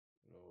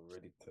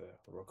Ready to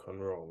rock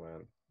and roll,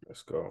 man.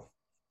 Let's go.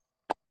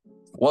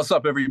 What's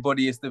up,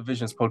 everybody? It's the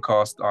Visions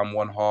podcast. I'm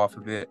one half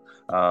of it.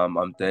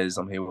 I'm Des.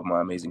 I'm here with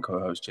my amazing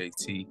co-host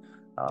JT.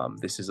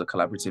 This is a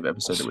collaborative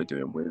episode that we're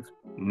doing with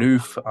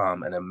Neuff,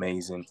 an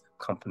amazing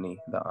company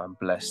that I'm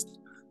blessed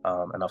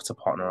enough to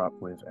partner up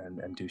with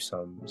and do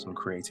some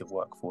creative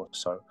work for.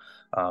 So,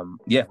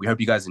 we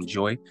hope you guys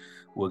enjoy.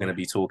 We're going to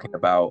be talking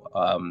about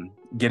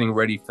getting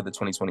ready for the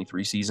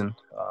 2023 season.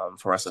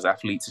 For us as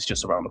athletes, it's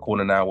just around the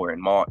corner now. We're in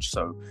March,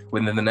 so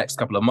within the next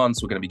couple of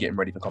months, we're going to be getting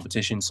ready for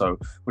competition. So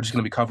we're just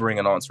going to be covering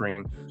and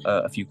answering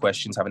a few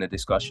questions, having a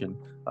discussion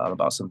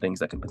about some things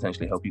that can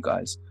potentially help you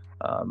guys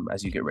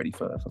as you get ready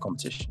for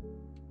competition.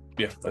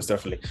 Yeah, that's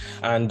definitely.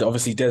 And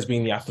obviously, Des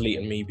being the athlete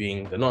and me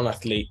being the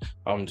non-athlete,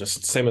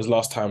 just same as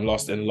last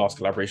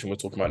collaboration, we're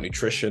talking about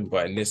nutrition,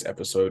 but in this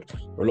episode,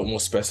 we're a lot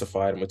more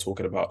specified and we're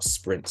talking about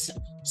sprints.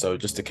 So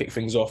just to kick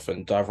things off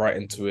and dive right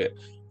into it,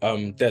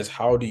 Des,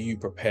 how do you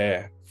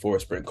prepare for a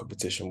sprint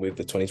competition with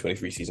the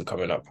 2023 season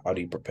coming up? How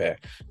do you prepare?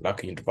 And how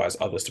can you advise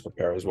others to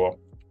prepare as well?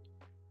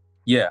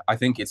 Yeah, I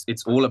think it's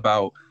all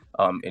about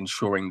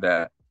ensuring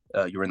that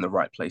you're in the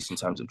right place in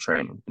terms of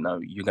training. You know,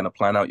 you're going to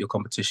plan out your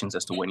competitions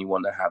as to when you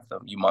want to have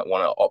them. You might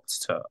want to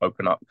opt to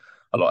open up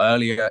a lot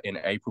earlier in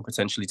April,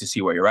 potentially, to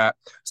see where you're at.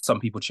 Some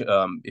people,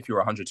 if you're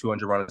a 100,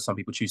 200 runner, some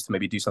people choose to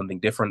maybe do something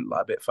different,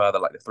 like a bit further,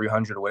 like the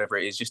 300 or whatever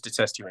it is, just to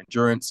test your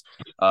endurance.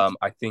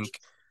 I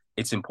think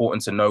it's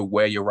important to know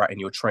where you're at in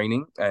your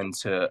training and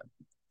to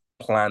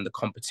plan the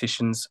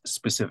competitions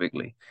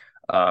specifically.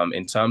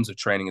 In terms of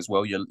training as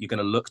well, you're going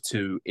to look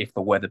to if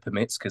the weather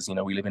permits, because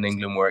we live in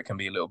England where it can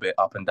be a little bit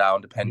up and down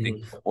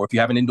depending. Or if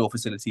you have an indoor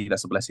facility,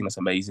 that's a blessing, that's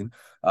amazing.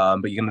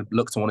 But you're going to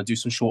look to want to do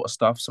some shorter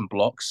stuff, some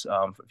blocks.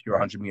 If you're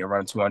 100 meter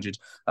around 200,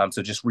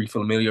 so just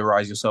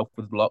refamiliarize yourself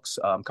with blocks.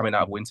 Coming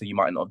out of winter, you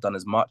might not have done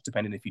as much,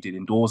 depending if you did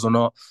indoors or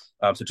not.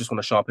 So just want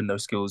to sharpen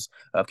those skills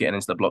of getting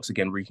into the blocks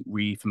again,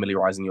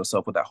 refamiliarizing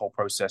yourself with that whole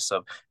process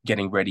of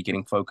getting ready,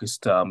 getting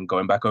focused,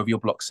 going back over your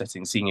block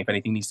settings, seeing if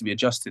anything needs to be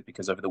adjusted,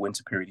 because over the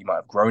winter period, you might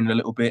have grown a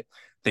little bit.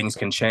 Things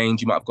can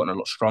change. You might have gotten a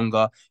lot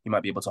stronger. You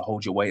might be able to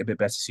hold your weight a bit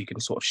better, so you can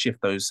sort of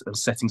shift those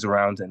settings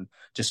around and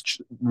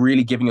just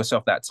really giving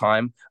yourself that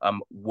time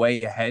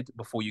way ahead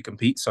before you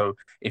compete. So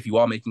if you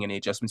are making any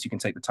adjustments, you can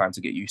take the time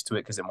to get used to it,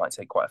 because it might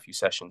take quite a few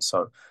sessions.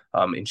 So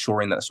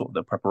ensuring that sort of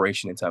the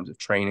preparation in terms of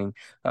training,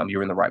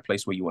 you're in the right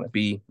place where you want to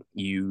be.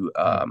 You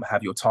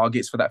have your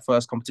targets for that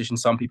first competition.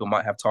 Some people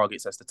might have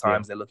targets as the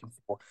times they're looking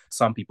for.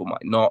 Some people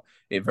might not.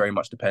 It very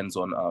much depends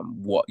on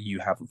what you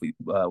have,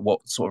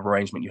 what sort of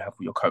arrangement you have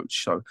with your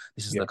coach. So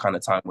this is the kind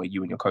of time where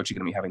you and your coach are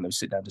going to be having those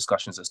sit-down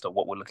discussions as to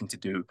what we're looking to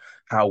do,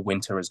 how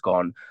winter has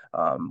gone,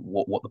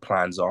 what the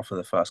plans are for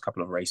the first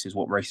couple of races,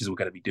 what races we're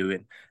going to be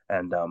doing,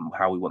 and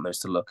how we want those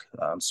to look,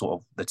 sort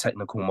of the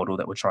technical model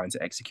that we're trying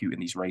to execute in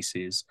these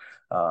races.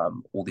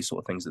 All these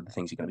sort of things are the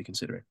things you're going to be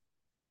considering.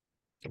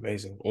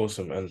 Amazing.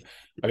 Awesome. And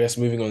I guess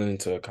moving on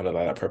into kind of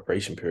like that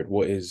preparation period,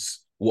 what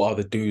are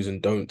the do's and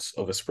don'ts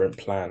of a sprint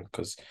plan?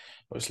 Because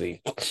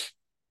obviously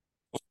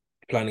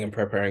planning and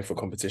preparing for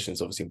competition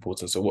is obviously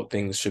important. So what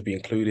things should be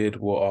included?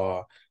 What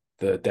are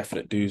the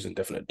definite do's and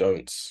definite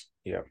don'ts?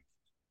 Yeah.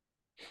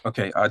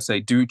 Okay, I'd say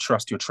do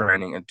trust your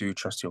training and do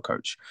trust your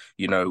coach.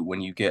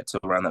 When you get to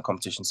around that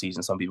competition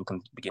season, some people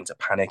can begin to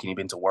panic and you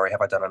begin to worry,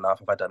 have I done enough?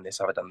 Have I done this?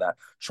 Have I done that?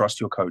 Trust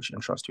your coach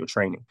and trust your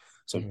training.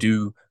 So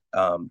do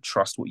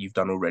trust what you've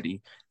done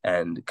already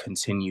and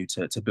continue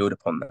to build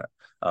upon that.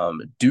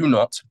 Do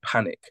not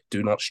panic.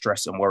 Do not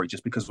stress and worry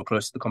just because we're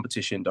close to the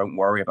competition. Don't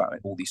worry about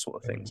it, all these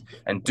sort of things.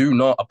 And do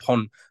not,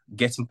 upon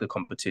getting to the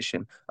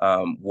competition,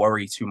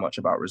 worry too much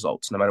about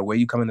results. No matter where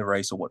you come in the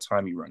race or what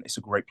time you run, it's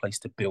a great place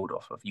to build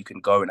off of. You can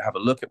go and have a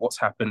look at what's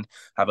happened,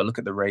 have a look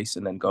at the race,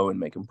 and then go and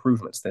make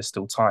improvements. There's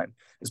still time,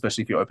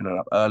 especially if you're opening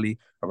up early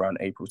around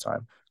April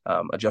time.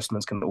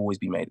 Adjustments can always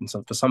be made. And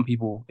so for some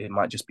people, it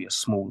might just be a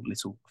small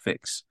little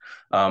fix.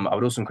 I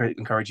would also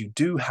encourage you,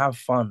 do have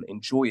fun,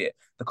 enjoy it.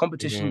 The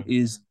competition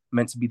is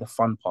meant to be the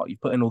fun part. You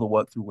put in all the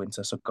work through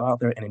winter, so go out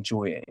there and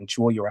enjoy it.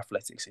 Enjoy your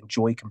athletics,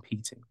 enjoy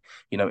competing,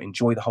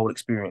 enjoy the whole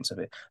experience of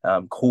it.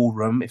 Call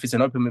room, if it's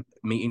an open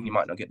meeting, you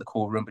might not get the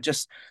call room, but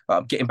just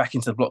getting back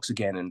into the blocks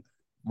again and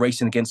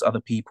racing against other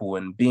people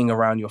and being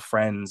around your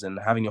friends and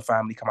having your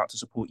family come out to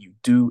support you.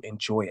 Do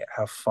enjoy it.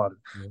 Have fun.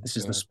 This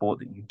is the sport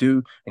that you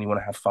do, and you want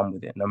to have fun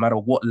with it. No matter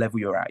what level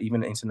you're at,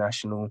 even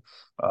international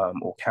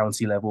or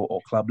county level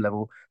or club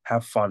level,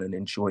 have fun and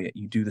enjoy it.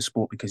 You do the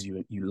sport because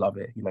you love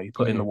it. You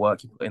put in the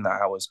work, you put in the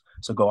hours.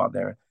 So go out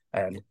there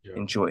and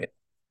enjoy it.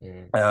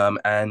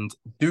 And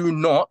do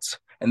not,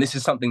 and this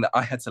is something that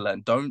I had to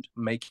learn, don't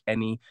make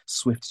any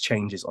swift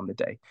changes on the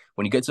day.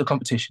 When you get to a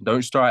competition,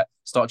 don't start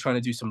trying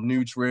to do some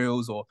new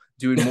drills or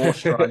doing more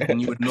strides than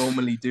you would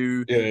normally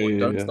do.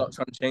 Don't start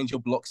trying to change your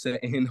block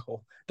setting,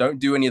 or don't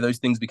do any of those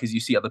things because you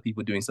see other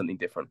people doing something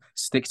different.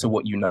 Stick to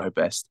what you know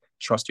best.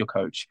 trust your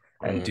coach,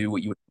 and do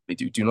what you would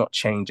do. Do not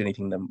change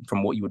anything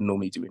from what you would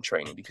normally do in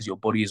training, because your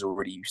body is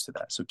already used to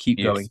that. So keep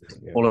Yes. going,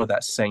 Yeah. follow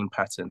that same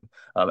pattern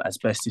as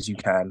best as you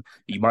can.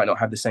 You might not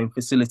have the same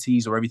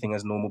facilities or everything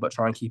as normal, but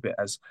try and keep it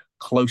as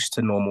close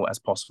to normal as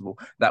possible.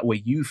 That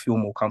way you feel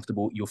more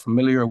comfortable, you're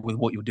familiar with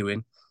what you're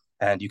doing,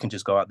 and you can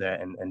just go out there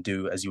and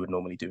do as you would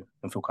normally do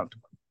and feel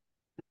comfortable.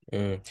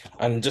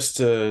 And just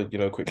to,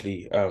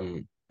 quickly,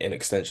 in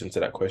extension to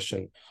that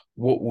question,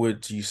 what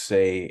would you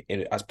say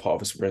as part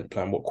of a sprint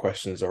plan, what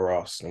questions are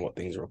asked and what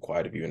things are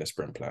required of you in a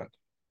sprint plan?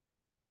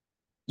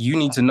 You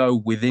need to know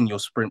within your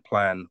sprint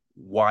plan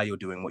why you're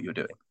doing what you're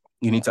doing.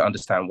 You need to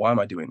understand, why am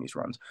I doing these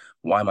runs?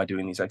 Why am I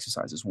doing these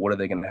exercises? What are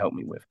they going to help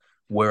me with?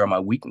 Where are my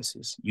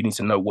weaknesses? You need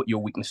to know what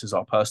your weaknesses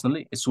are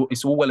personally. It's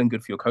all well and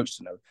good for your coach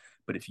to know,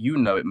 but if you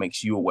know, it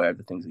makes you aware of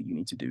the things that you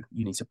need to do.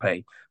 You need to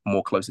pay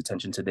more close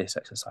attention to this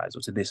exercise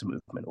or to this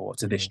movement or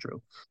to this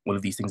drill. All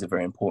of these things are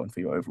very important for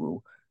your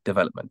overall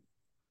development.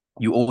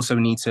 You also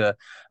need to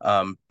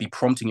be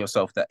prompting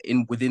yourself that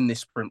within this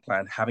sprint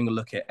plan, having a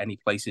look at any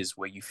places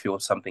where you feel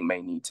something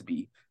may need to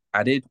be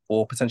added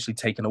or potentially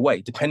taken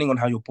away, depending on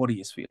how your body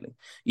is feeling.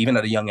 Even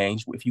at a young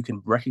age, if you can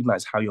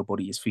recognize how your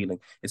body is feeling,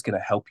 it's going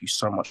to help you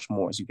so much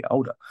more as you get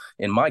older.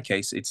 In my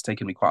case, it's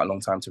taken me quite a long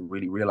time to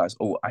really realize,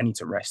 oh, I need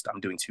to rest, I'm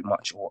doing too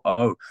much,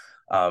 or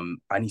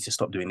I need to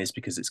stop doing this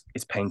because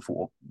it's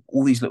painful.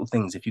 All these little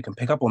things, if you can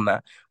pick up on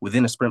that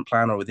within a sprint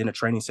plan or within a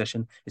training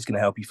session, it's going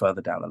to help you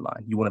further down the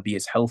line. You want to be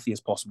as healthy as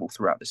possible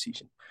throughout the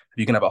season. If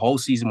you can have a whole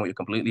season where you're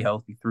completely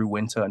healthy through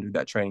winter and do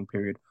that training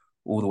period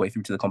all the way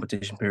through to the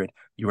competition period,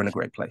 you're in a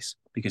great place,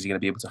 because you're going to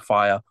be able to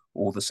fire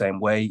all the same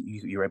way.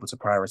 You're able to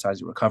prioritize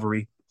your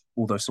recovery,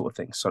 all those sort of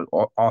things. So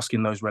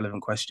asking those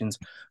relevant questions,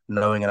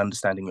 knowing and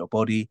understanding your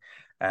body,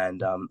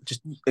 and just,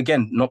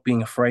 again, not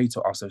being afraid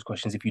to ask those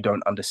questions if you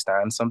don't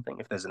understand something.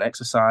 If there's an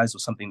exercise or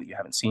something that you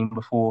haven't seen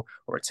before,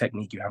 or a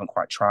technique you haven't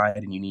quite tried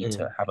and you need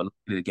to have a look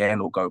at it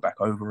again or go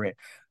back over it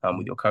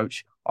with your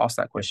coach, ask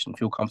that question.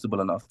 Feel comfortable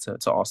enough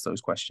to ask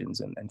those questions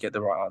and get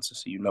the right answer,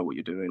 so you know what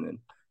you're doing and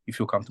you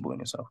feel comfortable in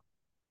yourself.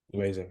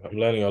 Amazing. I'm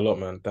learning a lot,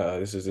 man.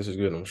 This is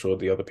good. I'm sure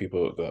the other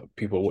people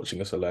watching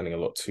us are learning a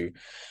lot too.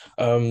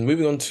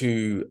 Moving on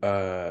to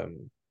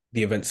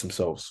the events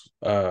themselves.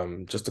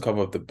 Just to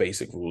cover the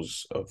basic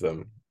rules of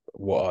them.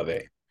 What are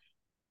they?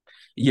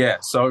 Yeah,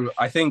 so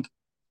I think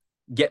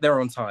get there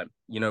on time.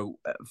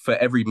 For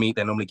every meet,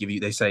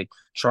 they say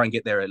try and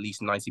get there at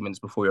least 90 minutes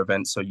before your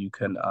event, so you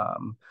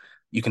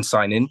can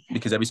sign in,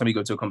 because every time you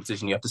go to a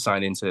competition, you have to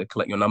sign in to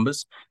collect your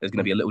numbers. There's going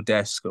to be a little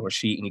desk or a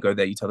sheet, and you go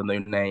there, you tell them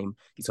your name,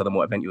 you tell them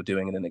what event you're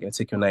doing, and then they're going to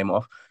tick your name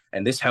off.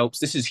 And this helps.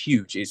 This is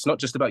huge. It's not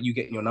just about you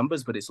getting your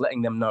numbers, but it's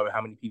letting them know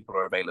how many people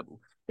are available.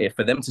 If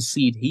for them to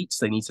seed heats,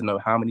 they need to know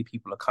how many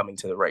people are coming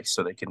to the race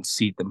so they can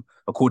seed them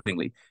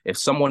accordingly. If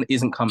someone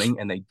isn't coming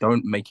and they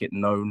don't make it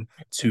known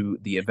to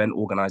the event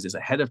organizers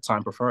ahead of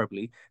time,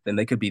 preferably, then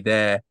they could be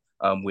there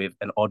with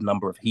an odd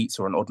number of heats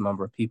or an odd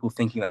number of people,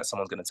 thinking that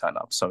someone's going to turn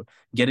up. So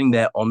getting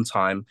there on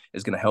time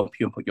is going to help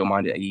you and put your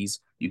mind at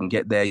ease. You can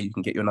get there, you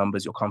can get your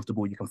numbers, you're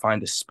comfortable, you can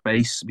find a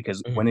space,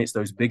 because when it's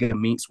those bigger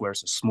meets where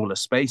it's a smaller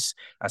space,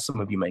 as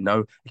some of you may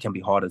know, it can be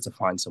harder to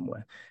find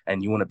somewhere.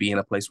 And you want to be in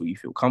a place where you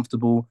feel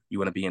comfortable. You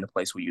want to be in a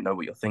place where you know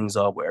where your things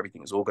are, where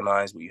everything is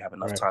organized, where you have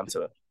enough time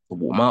to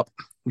warm up,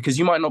 because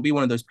you might not be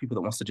one of those people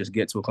that wants to just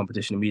get to a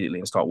competition immediately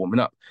and start warming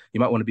up. You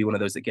might want to be one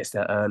of those that gets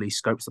there early,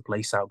 scopes the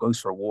place out, goes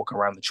for a walk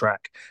around the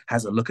track,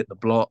 has a look at the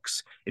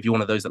blocks. If you're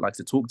one of those that likes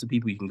to talk to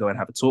people, you can go and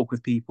have a talk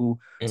with people.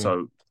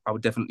 So I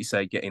would definitely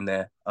say get in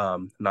there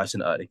nice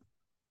and early.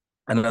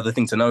 And another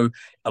thing to know,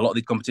 a lot of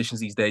the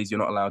competitions these days, you're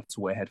not allowed to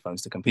wear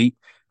headphones to compete.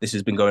 This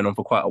has been going on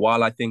for quite a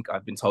while, I think.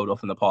 I've been told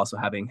off in the past for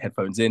having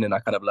headphones in, and I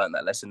kind of learned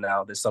that lesson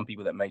now. There's some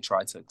people that may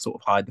try to sort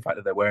of hide the fact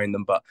that they're wearing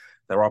them, but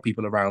there are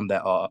people around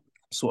that are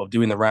sort of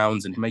doing the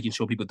rounds and making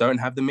sure people don't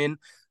have them in,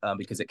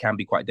 because it can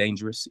be quite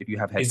dangerous if you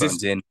have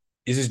headphones in.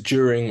 Is this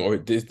during, or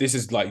this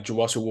is like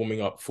whilst you're warming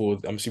up for?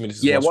 I'm assuming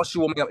this is whilst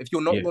you're warming up. If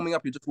you're not warming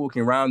up, you're just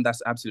walking around,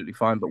 that's absolutely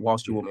fine. But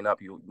whilst you're warming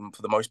up,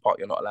 for the most part,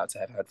 you're not allowed to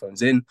have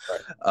headphones in.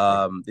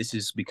 This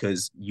is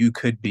because you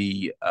could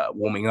be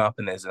warming up,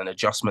 and there's an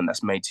adjustment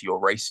that's made to your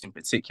race in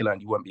particular,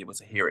 and you won't be able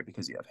to hear it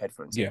because you have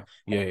headphones in.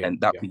 And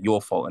that'd be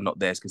your fault and not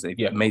theirs, because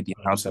they've made the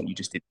announcement, you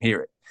just didn't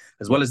hear it.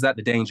 As well as that,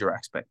 the danger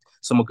aspect.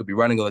 Someone could be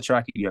running on the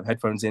track, you have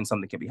headphones in,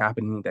 something could be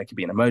happening, there could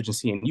be an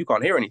emergency, and you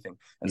can't hear anything,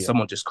 and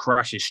someone just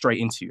crashes straight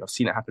into you. I've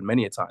seen it happen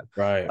many a time.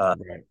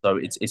 So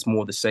it's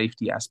more the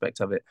safety aspect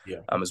of it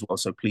as well.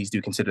 So please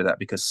do consider that,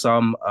 because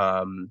some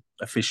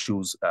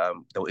officials,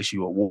 they'll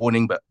issue a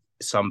warning, but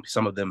some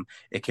of them,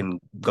 it can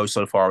go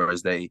so far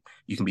as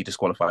you can be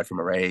disqualified from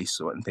a race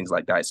and things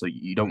like that. So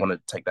you don't want to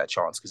take that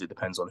chance, because it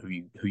depends on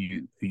who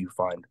you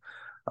find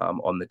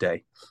on the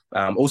day.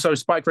 Also,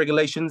 spike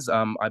regulations,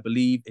 I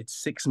believe it's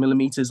 6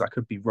 millimeters. I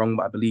could be wrong,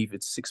 but I believe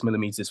it's 6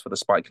 millimeters for the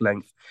spike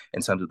length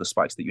in terms of the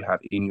spikes that you have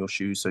in your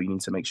shoes. So you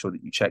need to make sure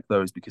that you check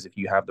those, because if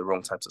you have the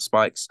wrong types of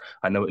spikes,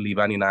 I know at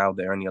Livani now,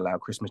 they only allow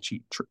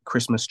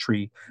Christmas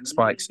tree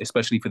spikes,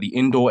 especially for the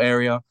indoor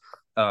area.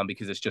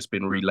 because it's just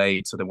been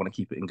relayed, so they want to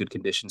keep it in good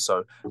condition.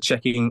 So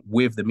checking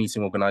with the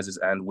meeting organizers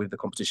and with the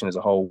competition as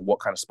a whole, what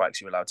kind of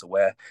spikes you're allowed to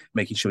wear,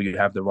 making sure you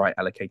have the right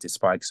allocated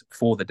spikes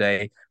for the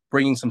day,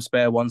 bringing some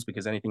spare ones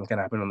because anything can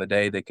happen on the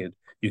day.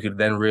 You could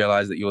then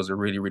realize that yours are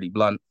really, really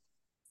blunt.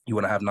 You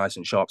want to have nice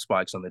and sharp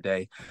spikes on the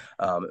day,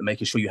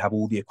 making sure you have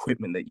all the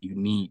equipment that you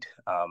need,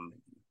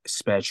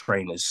 spare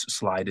trainers,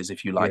 sliders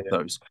if you like Yeah.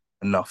 those,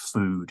 enough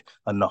food,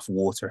 enough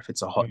water if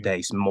it's a hot Mhm.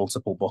 day, so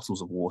multiple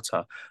bottles of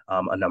water,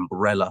 an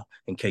umbrella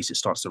in case it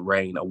starts to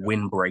rain, a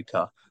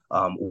windbreaker,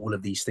 all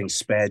of these things,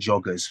 spare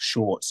joggers,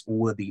 shorts,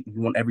 you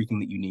want everything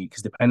that you need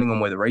because depending on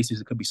where the race is,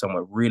 it could be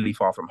somewhere really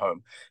far from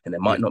home, and there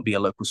Yeah. might not be a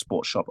local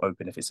sports shop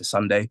open if it's a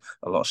Sunday.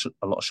 A lot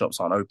of shops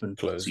aren't open,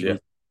 so Closed. you Yeah.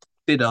 need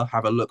consider,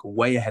 have a look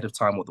way ahead of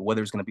time what the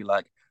weather is going to be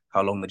like,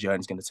 how long the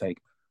journey is going to take,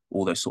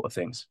 all those sort of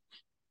things.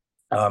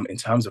 In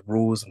terms of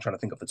rules, I'm trying to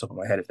think off the top of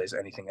my head if there's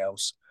anything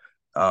else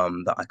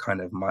that I kind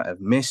of might have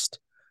missed.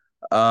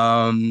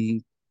 I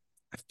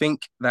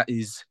think that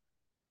is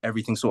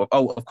everything sort of.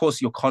 Oh, of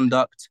course, your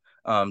conduct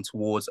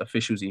towards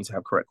officials, you need to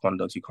have correct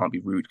conduct. You can't be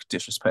rude,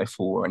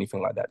 disrespectful, or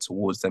anything like that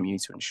towards them. You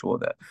need to ensure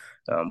that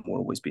we're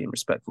always being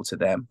respectful to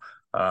them.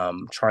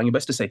 Trying your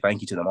best to say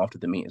thank you to them after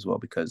the meet as well,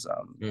 because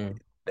Mm.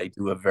 they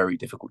do a very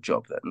difficult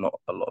job that not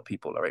a lot of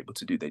people are able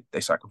to do. They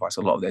sacrifice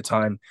a lot of their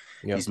time.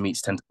 Yeah. These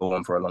meets tend to go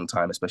on for a long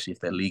time, especially if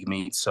they're league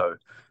meets. So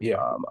Yeah.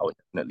 I would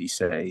definitely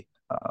say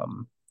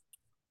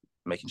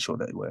making sure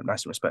that we're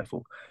nice and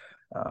respectful.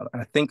 And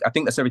I think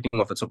that's everything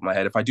off the top of my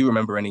head. If I do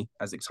remember any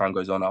as the time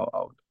goes on,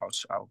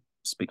 I'll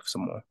speak for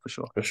some more for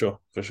sure. For sure,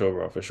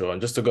 bro, for sure.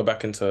 And just to go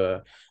back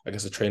into, I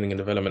guess, the training and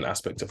development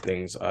aspect of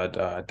things,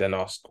 I'd then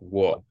ask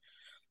what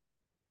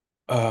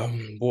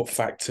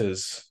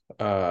factors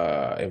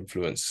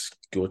influence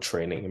your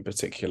training in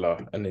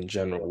particular, and in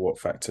general, what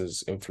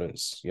factors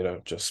influence,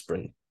 just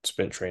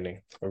sprint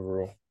training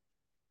overall.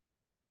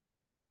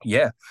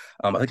 Yeah,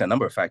 I think a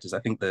number of factors. I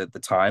think the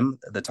time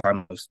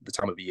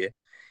of the year.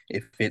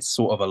 If it's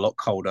sort of a lot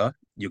colder,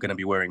 you're going to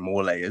be wearing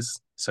more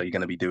layers, so you're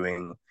going to be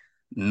doing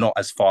not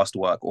as fast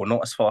work or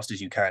not as fast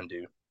as you can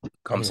do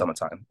come Mhm.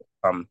 summertime,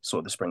 sort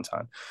of the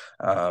springtime.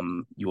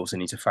 You also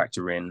need to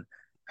factor in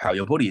how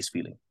your body is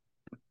feeling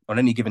on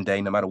any given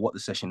day, no matter what the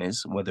session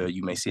is, whether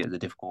you may see it as a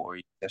difficult or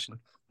easy session.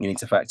 You need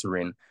to factor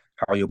in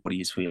how your body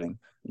is feeling.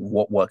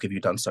 What work have you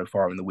done so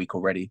far in the week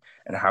already,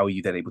 and how are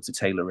you then able to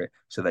tailor it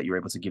so that you're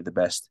able to give the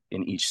best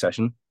in each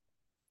session?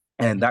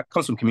 And that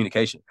comes from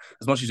communication.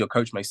 As much as your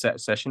coach may set a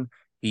session,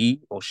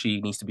 he or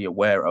she needs to be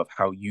aware of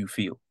how you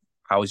feel.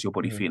 How is your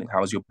body Mhm. feeling?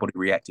 How has your body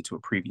reacted to a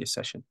previous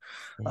session?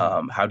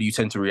 Mhm. How do you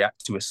tend to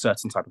react to a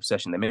certain type of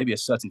session? There may be a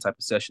certain type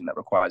of session that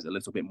requires a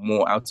little bit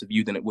more out of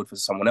you than it would for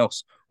someone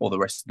else or the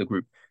rest of the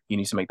group. You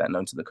need to make that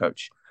known to the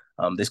coach.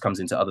 This comes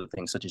into other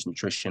things such as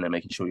nutrition and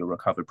making sure you're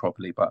recovered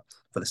properly. But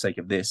for the sake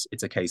of this,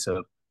 it's a case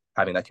of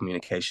having that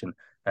communication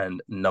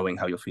and knowing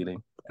how you're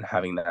feeling and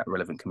having that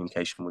relevant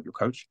communication with your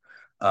coach.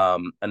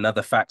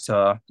 Another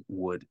factor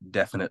would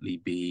definitely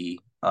be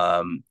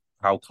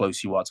how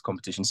close you are to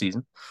competition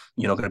season.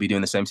 You're not going to be doing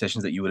the same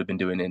sessions that you would have been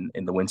doing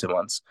in the winter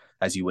months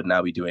as you would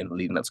now be doing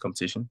leading up to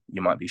competition.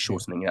 You might be Yeah.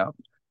 shortening it out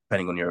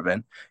depending on your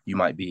event. You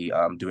might be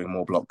doing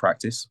more block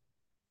practice,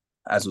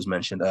 as was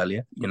mentioned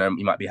earlier. You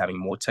might be having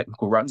more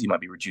technical runs. You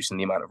might be reducing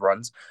the amount of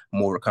runs,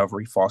 more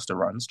recovery, faster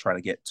runs, trying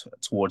to get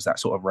towards that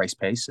sort of race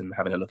pace and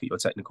having a look at your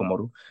technical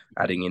model,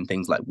 adding in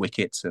things like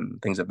wickets and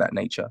things of that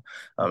nature.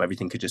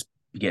 Everything could just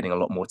be getting a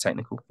lot more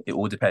technical. It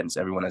all depends.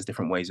 Everyone has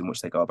different ways in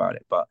which they go about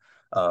it. But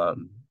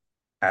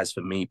as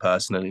for me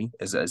personally,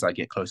 as I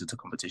get closer to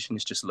competition,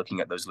 it's just looking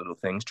at those little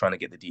things, trying to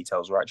get the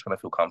details right, trying to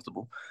feel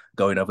comfortable,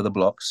 going over the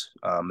blocks,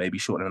 maybe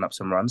shortening up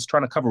some runs,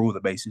 trying to cover all the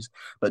bases.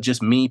 But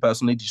just me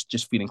personally,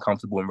 just feeling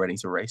comfortable and ready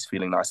to race,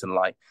 feeling nice and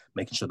light,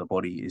 making sure the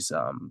body is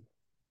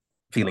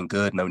feeling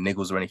good, no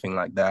niggles or anything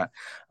like that.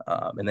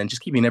 And then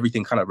just keeping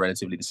everything kind of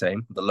relatively the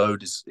same. The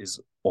load is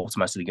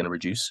automatically going to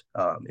reduce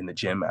in the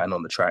gym and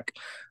on the track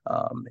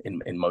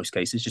in most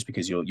cases, just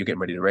because you're getting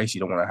ready to race. You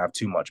don't want to have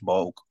too much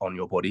bulk on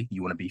your body.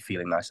 You want to be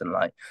feeling nice and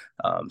light.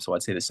 So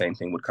I'd say the same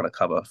thing would kind of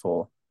cover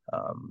for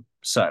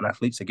certain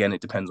athletes. Again, it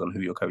depends on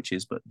who your coach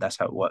is, but that's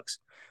how it works.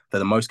 For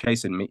the most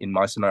case in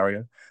my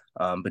scenario,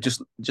 but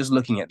just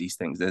looking at these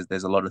things,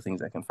 there's a lot of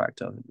things that can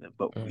factor,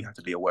 but we Mm. have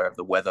to be aware of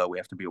the weather. We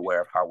have to be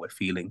aware of how we're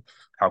feeling,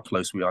 how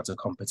close we are to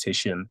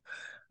competition,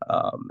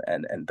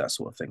 and that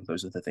sort of thing.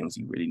 Those are the things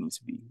you really need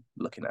to be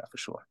looking at for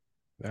sure.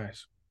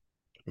 Nice.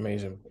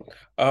 Amazing.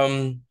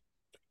 Um,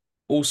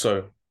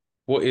 Also,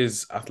 what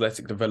is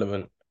athletic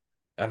development,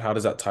 and how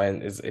does that tie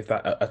in? Is if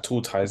that at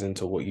all ties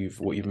into what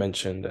you've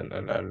mentioned,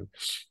 and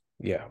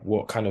yeah,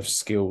 what kind of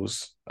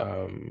skills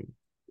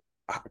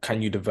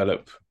can you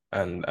develop,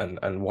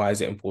 and why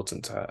is it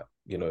important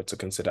to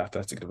consider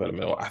athletic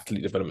development or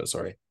athlete development?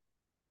 Sorry.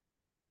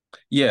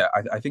 Yeah,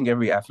 I think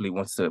every athlete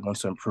wants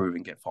to improve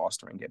and get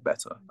faster and get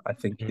better. I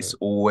think it's Mm.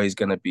 always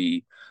going to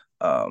be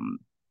um,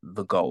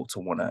 the goal to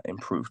want to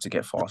improve, to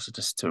get faster,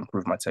 just to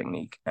improve my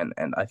technique. And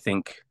I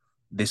think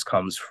this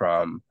comes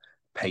from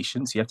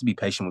patience. You have to be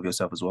patient with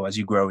yourself as well. As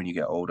you grow and you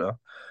get older,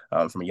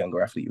 from a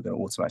younger athlete, you're going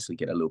to automatically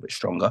get a little bit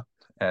stronger.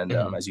 And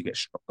as you get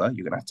stronger,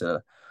 you're going to have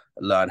to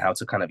learn how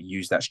to kind of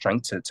use that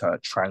strength to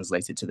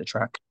translate it to the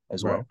track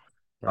as Right.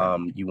 well.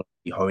 Right. You want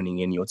to be honing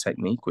in your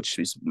technique, which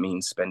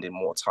means spending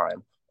more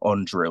time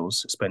on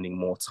drills, spending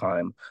more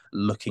time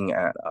looking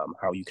at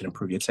how you can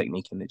improve your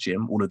technique in the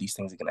gym. All of these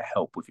things are going to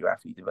help with your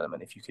athlete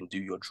development. If you can do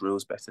your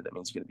drills better, that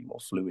means you're going to be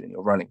more fluid in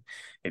your running.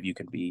 If you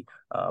can be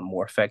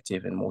more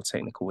effective and more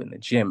technical in the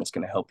gym, it's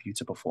going to help you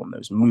to perform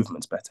those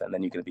movements better. And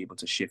then you're going to be able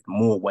to shift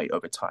more weight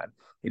over time.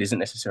 It isn't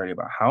necessarily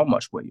about how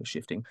much weight you're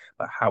shifting,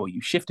 but how are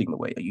you shifting the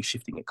weight? Are you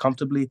shifting it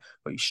comfortably?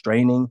 Are you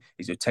straining?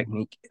 Is your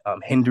technique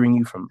hindering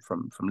you from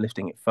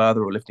lifting it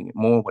further or lifting it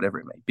more, whatever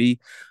it may be?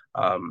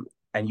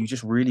 And you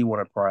just really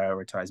want to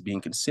prioritize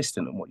being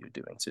consistent in what you're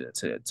doing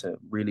to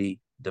really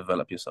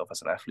develop yourself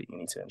as an athlete. You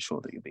need to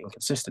ensure that you're being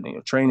consistent in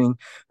your training,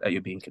 that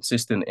you're being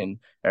consistent in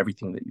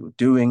everything that you're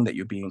doing, that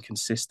you're being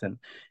consistent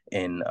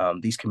in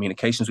these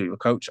communications with your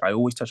coach. I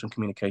always touch on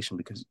communication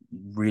because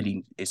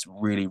really, it's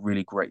really,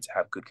 really great to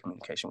have good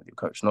communication with your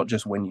coach, not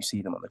just when you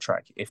see them on the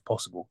track, if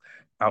possible,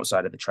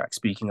 outside of the track,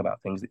 speaking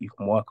about things that you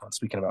can work on,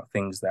 speaking about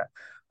things that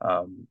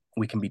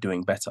we can be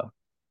doing better,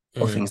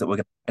 or things that we're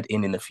going to add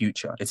in the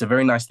future. It's a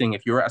very nice thing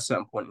if you're at a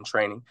certain point in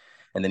training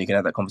and then you can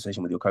have that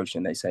conversation with your coach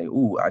and they say,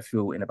 oh, I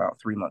feel in about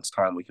 3 months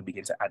time, we can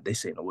begin to add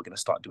this in, or we're going to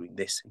start doing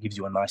this. It gives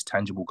you a nice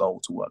tangible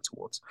goal to work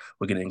towards.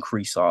 We're going to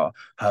increase our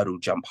hurdle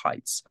jump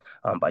heights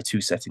by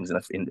 2 settings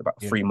in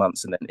about 3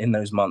 months. And then in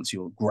those months,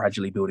 you're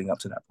gradually building up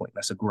to that point.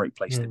 That's a great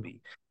place to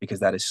be because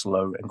that is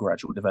slow and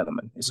gradual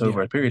development. It's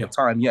over a period of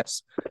time,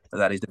 yes, but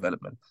that is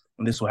development.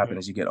 And this will happen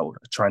as you get older,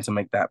 trying to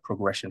make that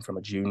progression from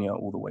a junior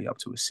all the way up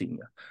to a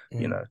senior,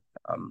 you know.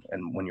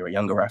 And when you're a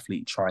younger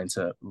athlete, trying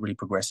to really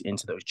progress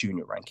into those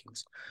junior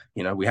rankings.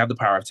 You know, we have the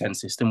power of 10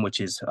 system, which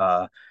is,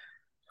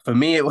 for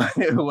me, it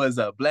was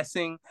a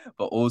blessing,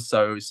 but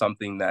also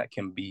something that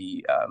can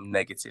be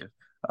negative.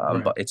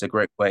 But it's a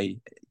great way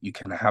you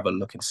can have a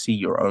look and see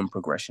your own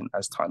progression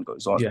as time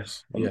goes on.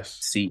 Yes, And yes.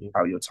 see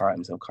how your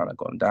times have kind of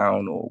gone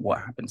down or what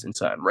happens in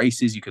certain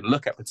races. You can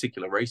look at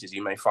particular races.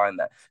 You may find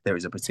that there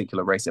is a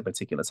particular race at a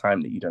particular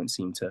time that you don't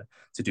seem to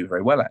do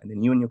very well at. And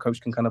then you and your coach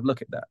can kind of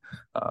look at that.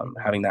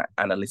 Having that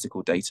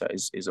analytical data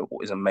is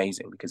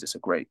amazing because it's a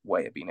great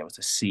way of being able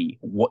to see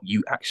what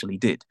you actually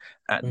did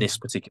at this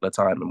particular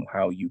time and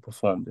how you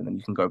performed. And then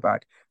you can go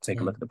back,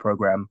 take a look at the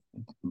program,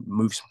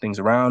 move some things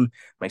around,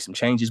 make some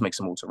changes, make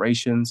some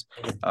alterations,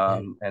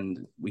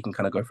 and we can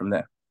kind of go from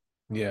there.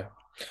 Yeah.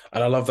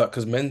 And I love that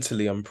because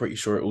mentally, I'm pretty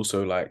sure it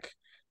also like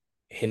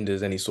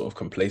hinders any sort of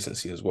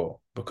complacency as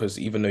well. Because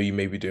even though you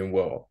may be doing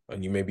well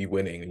and you may be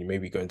winning and you may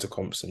be going to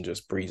comps and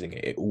just breezing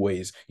it,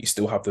 you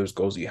still have those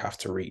goals that you have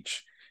to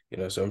reach. You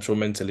know, so I'm sure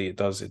mentally it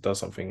does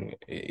something.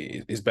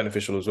 It's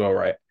beneficial as well,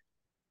 right?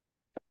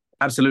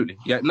 Absolutely.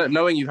 Yeah.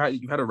 Knowing you've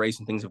had a race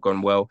and things have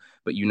gone well,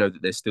 but you know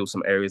that there's still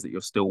some areas that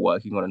you're still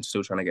working on and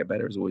still trying to get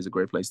better is always a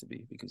great place to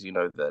be because you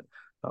know that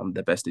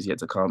the best is yet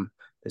to come.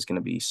 There's going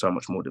to be so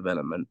much more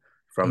development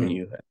from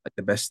you. Like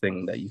the best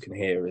thing that you can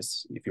hear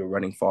is if you're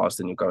running fast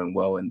and you're going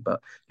well,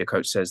 but your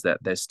coach says that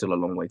there's still a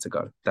long way to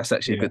go. That's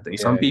actually a good thing.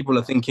 Some people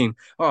are thinking,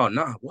 oh,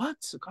 no, what?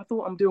 I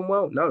thought I'm doing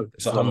well. No,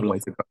 there's still a long way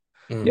to go.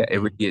 Yeah, it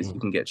really is. You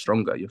can get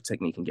stronger. Your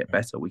technique can get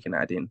better. We can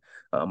add in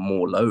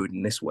more load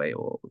in this way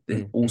or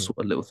all sort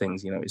of little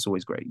things. You know, it's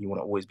always great. You want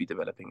to always be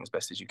developing as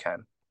best as you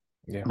can.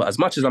 Yeah. But as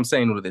much as I'm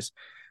saying all of this,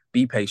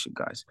 be patient,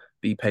 guys.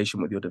 Be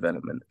patient with your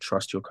development.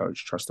 Trust your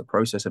coach. Trust the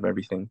process of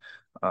everything.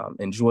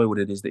 Enjoy what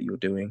it is that you're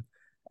doing.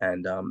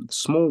 And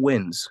small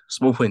wins,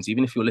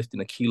 even if you're lifting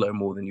a kilo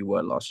more than you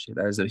were last year,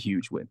 that is a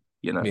huge win,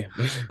 you know.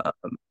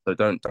 So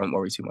don't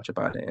worry too much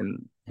about it.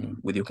 And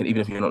with your,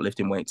 even if you're not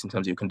lifting weights in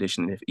terms of your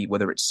conditioning,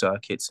 whether it's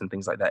circuits and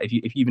things like that,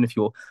 even if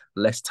you're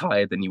less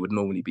tired than you would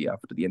normally be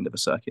after the end of a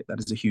circuit, that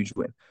is a huge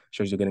win.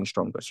 Shows you're getting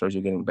stronger, shows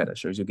you're getting better,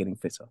 shows you're getting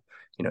fitter.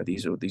 You know,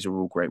 these are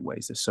all great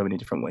ways. There's so many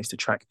different ways to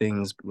track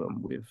things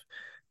with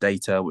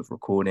data, with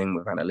recording,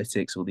 with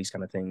analytics, all these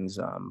kind of things,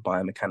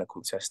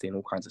 biomechanical testing,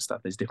 all kinds of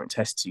stuff. There's different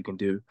tests you can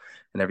do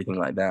and everything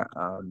like that.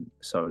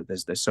 So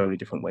there's so many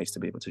different ways to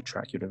be able to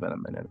track your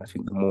development. And I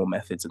think the more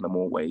methods and the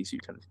more ways you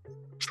can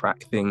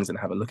track things and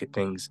have a look at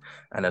things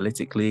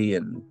analytically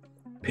and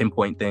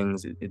pinpoint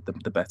things,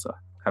 the better.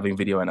 Having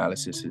video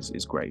analysis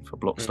is great for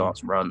block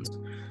starts, runs,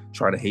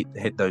 trying to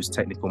hit those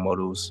technical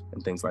models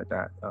and things like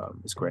that.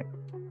 It's great.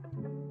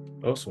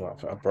 Awesome,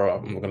 bro.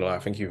 I'm not gonna lie. I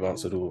think you've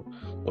answered all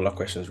our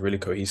questions really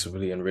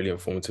cohesively and really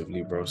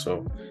informatively, bro.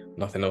 So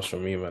nothing else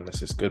from me, man.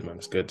 This is good, man.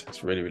 It's good.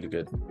 It's really, really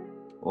good.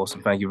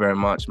 Awesome. Thank you very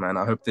much, man.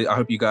 I hope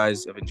you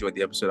guys have enjoyed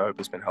the episode. I hope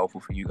it's been helpful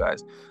for you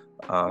guys.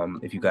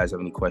 If you guys have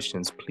any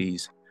questions,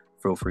 please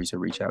feel free to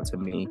reach out to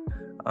me.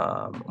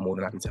 I'm more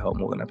than happy to help,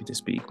 more than happy to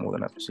speak, more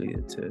than happy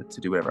to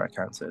do whatever I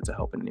can to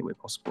help in any way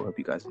possible. Hope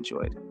you guys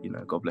enjoyed. You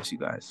know, God bless you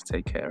guys.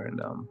 Take care,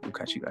 and we'll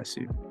catch you guys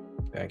soon.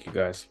 Thank you,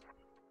 guys.